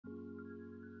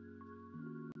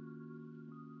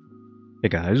Hey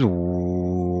guys,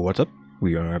 what's up?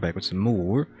 We are back with some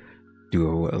more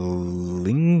Duolingo.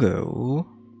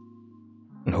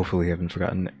 And hopefully we haven't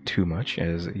forgotten too much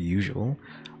as usual.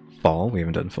 Fall, we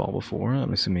haven't done fall before.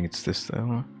 I'm assuming it's this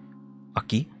though.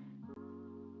 Aki.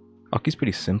 Aki's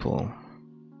pretty simple.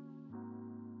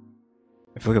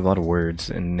 I feel like a lot of words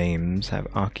and names have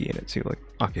Aki in it too, like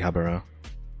Akihabara.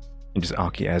 And just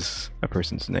Aki as a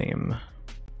person's name.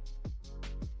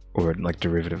 Or like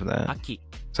derivative of that. Aki.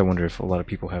 So I wonder if a lot of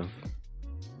people have,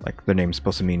 like, their name's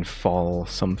supposed to mean fall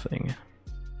something.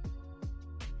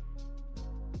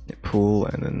 Pool,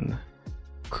 and then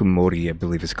Kumori, I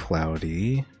believe, is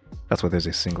cloudy. That's why there's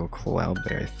a single cloud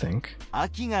there, I think.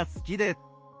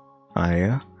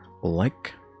 I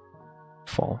like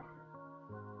fall.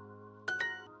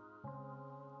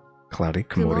 Cloudy,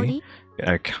 Kumori.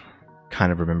 I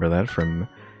kind of remember that from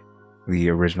the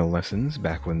original lessons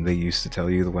back when they used to tell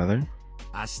you the weather.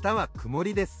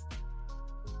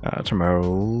 Tomorrow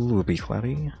will be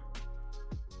cloudy.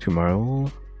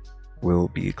 Tomorrow will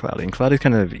be cloudy. And cloudy is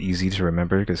kind of easy to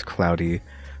remember because cloudy,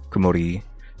 kumori,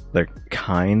 they're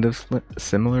kind of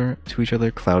similar to each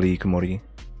other. Cloudy, kumori.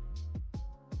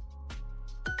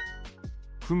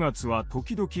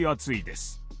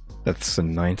 That's the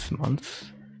 9th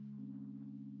month.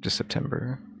 Just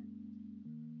September.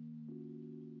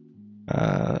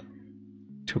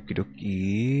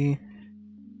 Tokidoki.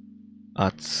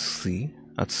 Atsui.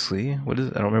 Atsui? What is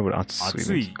it? I don't remember what Atsui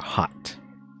means. Hot.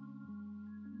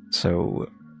 So,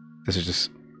 this is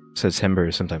just September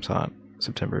is sometimes hot.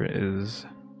 September is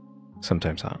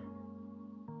sometimes hot.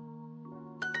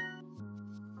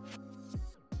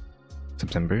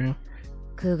 September.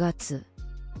 9月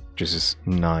Just is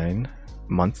 9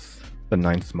 month. The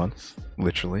 9th month,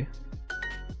 literally.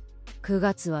 9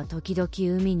月は時々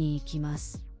海に行きま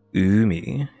す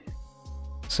Umi.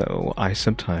 So I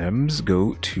sometimes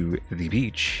go to the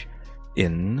beach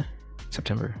in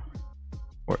September.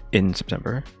 Or in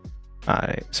September.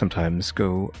 I sometimes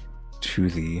go to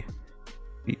the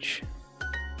beach.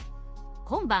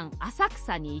 今晩浅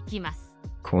草に行きます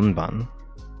Konban.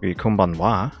 The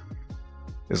konbanwa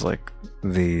is like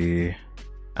the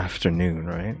afternoon,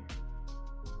 right?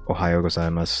 Ohayo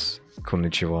gozaimasu.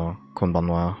 Konnichiwa.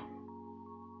 Konbanwa.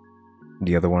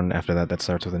 The other one after that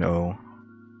starts with an O.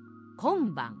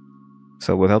 今晩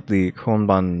So without the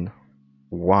konban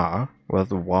wa, without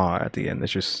the wa at the end,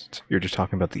 it's just you're just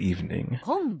talking about the evening.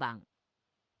 今晩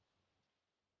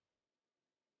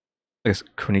I guess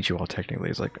konnichiwa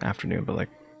technically is like afternoon, but like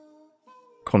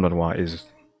konban wa is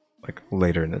like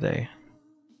later in the day.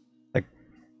 Like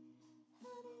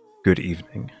good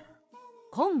evening.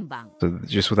 今晩 So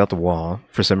just without the wa,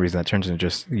 for some reason that turns into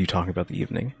just you talking about the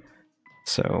evening.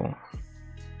 So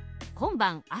今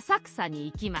晩浅草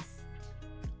に行きます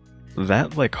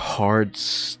that like hard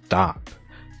stop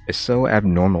is so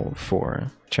abnormal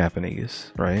for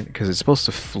Japanese, right? Because it's supposed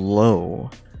to flow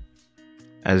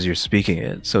as you're speaking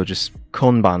it. So just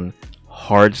konban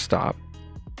hard stop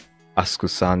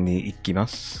asukusan ni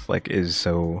ikimasu like is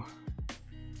so,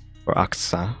 or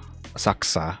asaksa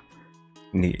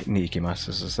ni ikimasu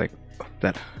is just like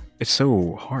that. It's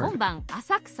so hard. 今晩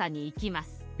浅草に行きま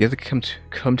す You have to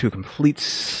come to a complete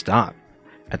stop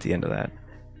at the end of that.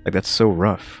 Like that's so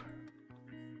rough.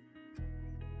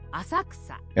 浅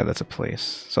草 Yeah, that's a place.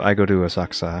 So I go to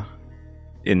Asakusa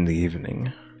in the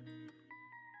evening.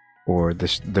 Or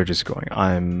they're just going,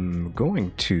 I'm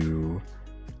going to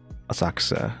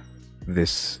Asakusa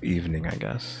this evening, I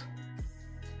guess.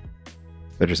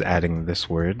 They're just adding this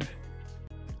word,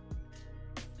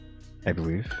 I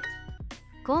believe.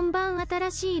 今晩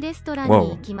新しいレストランに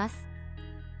行きます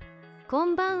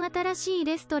今晩新しい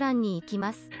レストランに行き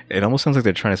ます It almost sounds like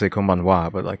they're trying to say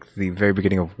konbanwa, but like the very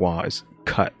beginning of wa is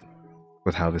cut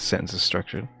with how this sentence is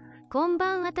structured. 今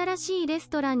晩新しいレス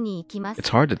トランに行きます It's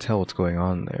hard to tell what's going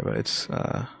on there, but it's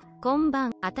今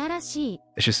晩新しい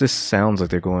it's just this sounds like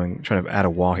they're trying to add a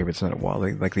wa here, but it's not a wa.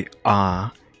 Like the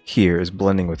ah here is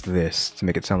blending with this to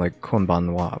make it sound like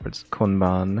konbanwa, but it's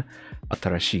konban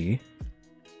atarashi.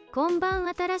 今晩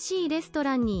新しいレスト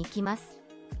ランに行きます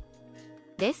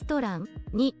レストラン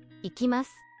に行きま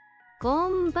す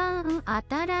今晩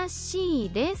新し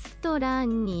いレストラ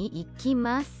ンに行き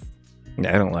ます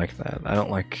Yeah, I don't like that. I don't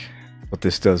like what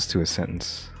this does to a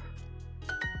sentence.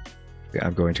 Yeah,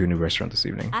 I'm going to a new restaurant this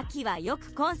evening. 秋はよ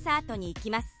くコンサートに行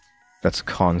きます That's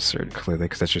concert, clearly,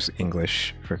 because that's just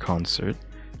English for concert.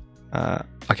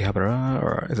 Akihabara,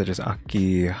 or is that just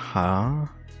Akiha?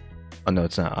 Oh no,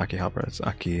 it's not Akihabara, it's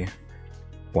Aki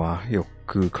wa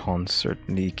yoku concert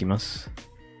ni ikimasu.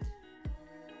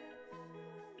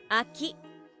 秋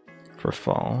For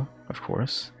fall, of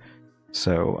course.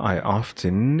 So I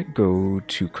often go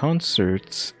to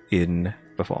concerts in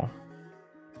the fall.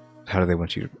 How do they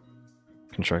want you to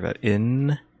construct that?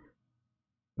 In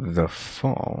the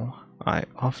fall, I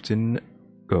often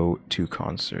go to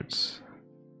concerts.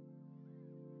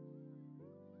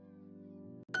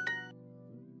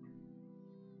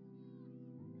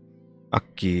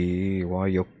 Aki wa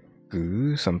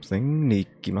yoku something ni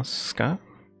ikimasu ka?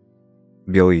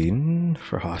 Byoin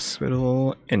for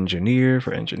hospital, engineer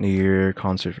for engineer,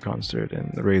 concert for concert,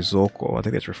 and the reizoko, I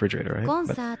think that's refrigerator, right? コン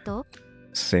サート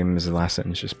Same as the last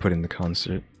sentence, just put in the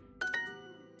concert.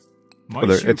 毎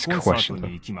Well, 週 it's コンサート questionable.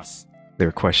 に行きます。 They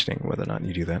were questioning whether or not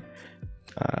you do that.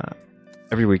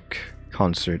 Every week,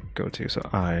 concert go to. So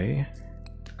I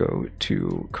go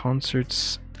to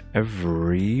concerts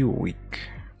every week.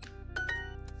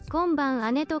 今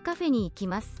晩姉とカフェに行き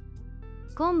ます。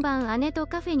今晩姉と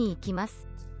カフェに行きます。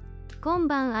今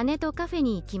晩姉とカフェ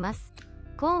に行きます。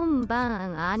今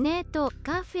晩姉と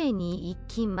カフェに行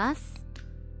きます。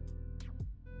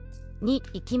に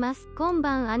行きます。今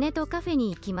晩姉とカフェ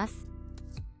に行きます。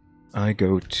I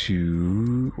go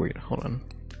to... Wait, hold on.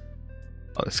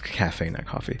 Oh, it's cafe, not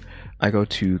coffee. I go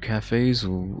to cafes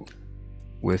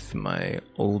with my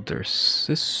older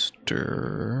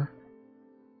sister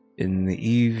in the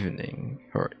evening.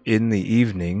 Or in the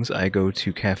evenings, I go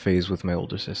to cafes with my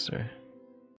older sister.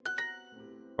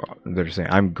 Oh, they're just saying,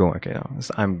 I'm going... Okay, no.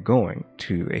 I'm going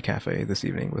to a cafe this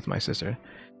evening with my sister.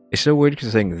 It's so weird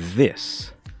because they're saying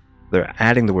this. They're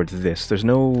adding the word this. There's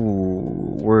no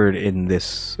word in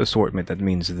this assortment that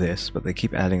means this, but they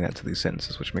keep adding that to these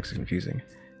sentences, which makes it confusing.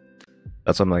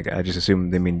 That's why I'm like, I just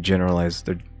assume they mean generalized.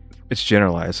 It's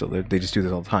generalized, so they just do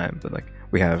this all the time. But like,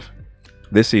 we have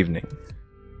this evening.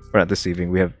 Or not this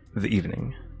evening, we have the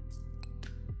evening.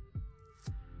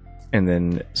 And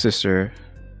then sister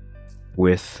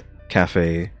with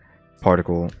cafe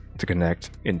particle to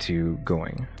connect into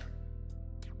going.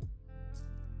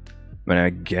 And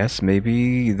I guess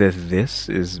maybe that this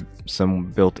is some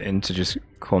built into just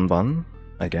konban,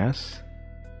 I guess.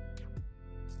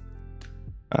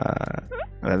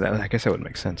 I guess that would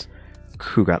make sense.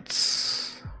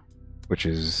 Kugatsu, which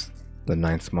is the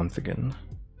 9th month again.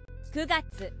 9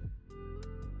月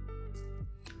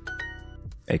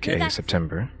AKA Kugatsu.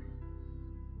 September.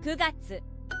 9月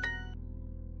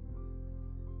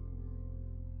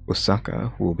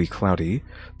Osaka will be cloudy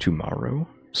tomorrow.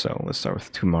 So let's start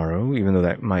with tomorrow, even though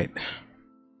that might...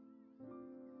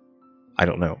 I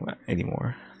don't know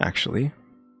anymore, actually.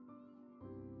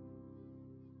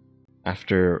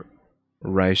 After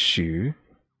Raishu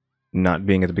not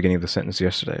being at the beginning of the sentence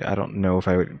yesterday, I don't know if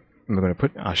I'm going to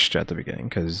put ashita at the beginning,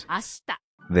 because 明日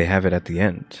they have it at the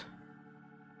end.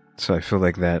 So I feel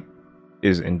like that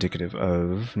is indicative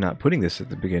of not putting this at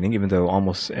the beginning, even though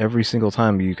almost every single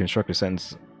time you construct a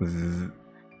sentence,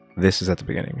 this is at the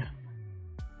beginning.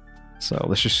 So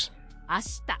let's just 明日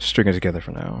string it together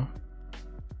for now.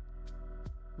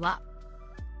 は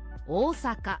大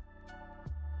阪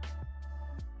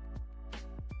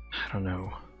I don't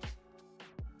know.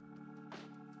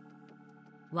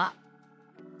 は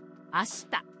明日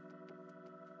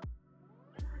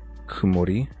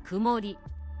Kumori. 曇り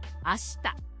明日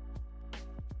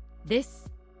です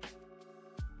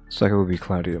Osaka will be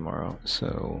cloudy tomorrow.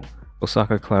 So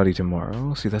Osaka cloudy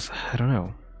tomorrow. See, that's... I don't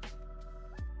know.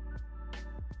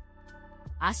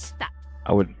 明日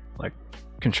I would like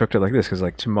construct it like this, because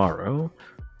like tomorrow,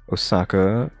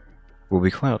 Osaka will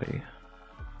be cloudy.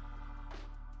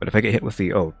 But if I get hit with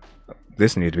the, oh,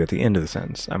 this needed to be at the end of the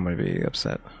sentence, I'm going to be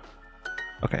upset.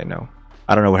 Okay, no.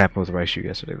 I don't know what happened with Raishu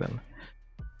yesterday then.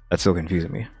 That's still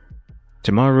confusing me.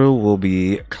 Tomorrow will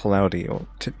be cloudy. Or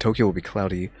Tokyo will be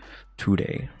cloudy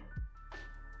today.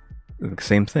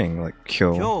 Same thing, like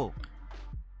kyo. 今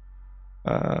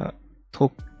日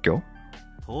Tokyo.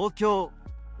 東京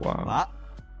Wow. は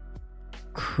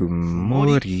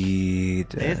Kumori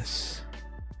desu.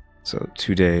 So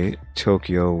today,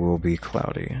 Tokyo will be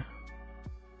cloudy.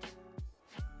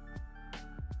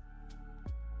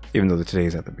 Even though the today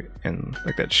is at the end,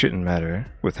 like that shouldn't matter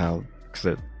with how,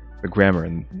 because the grammar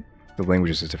and the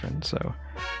languages is different. So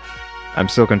I'm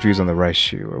still confused on the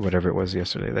Raishu or whatever it was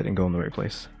yesterday. That didn't go in the right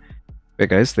place. But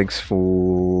guys, thanks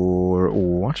for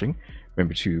watching.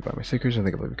 Remember to buy my stickers and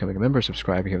think about becoming a member.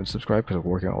 Subscribe if you haven't subscribed, because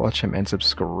we're working on watch time and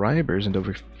subscribers. And don't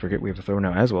forget we have a throw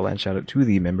now as well. And shout out to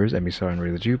the members, EmmyStarr and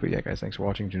RaleyDrew. But yeah, guys, thanks for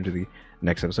watching. Tune to the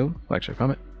next episode. Like, share,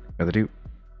 comment. Another do.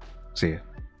 See ya.